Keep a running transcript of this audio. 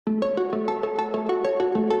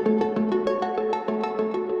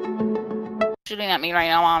shooting at me right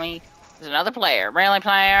now, mommy. There's another player. Really,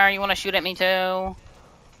 player? You want to shoot at me too?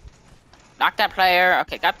 Knock that player.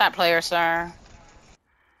 Okay, got that player, sir.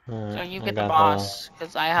 Alright, So you get the boss,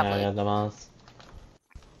 because I have I like... got the boss.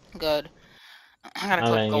 Good. I gotta I'm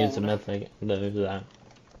collect gonna use the gold. mythic to do that.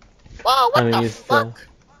 Whoa, what I'm the gonna use the... fuck?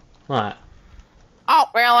 What? Oh,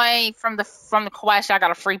 really? From the quest, I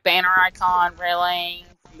got a free banner icon, really?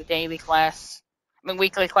 From the daily quest. I mean,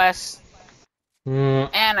 weekly quest.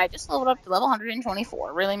 And I just leveled up to level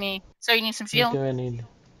 124. Really, me? Sir, you need some shield? Do I need?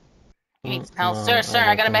 You need some health? No, Sir,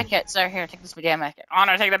 I got a some. med kit. Sir, here, take this damn med kit. Oh,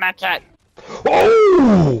 no, take the med kit.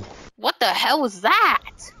 Oh! What the hell was that?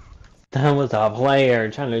 That was a player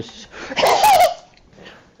trying to.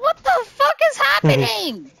 What the fuck is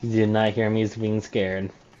happening? You did not hear me being scared.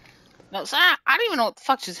 No, sir, I don't even know what the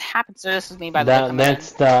fuck just happened. Sir, this is me, by the way, coming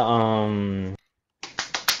That's in.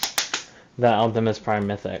 the Optimus Prime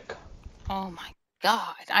Mythic. Oh my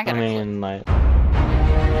god, I I gotta click. mean, like.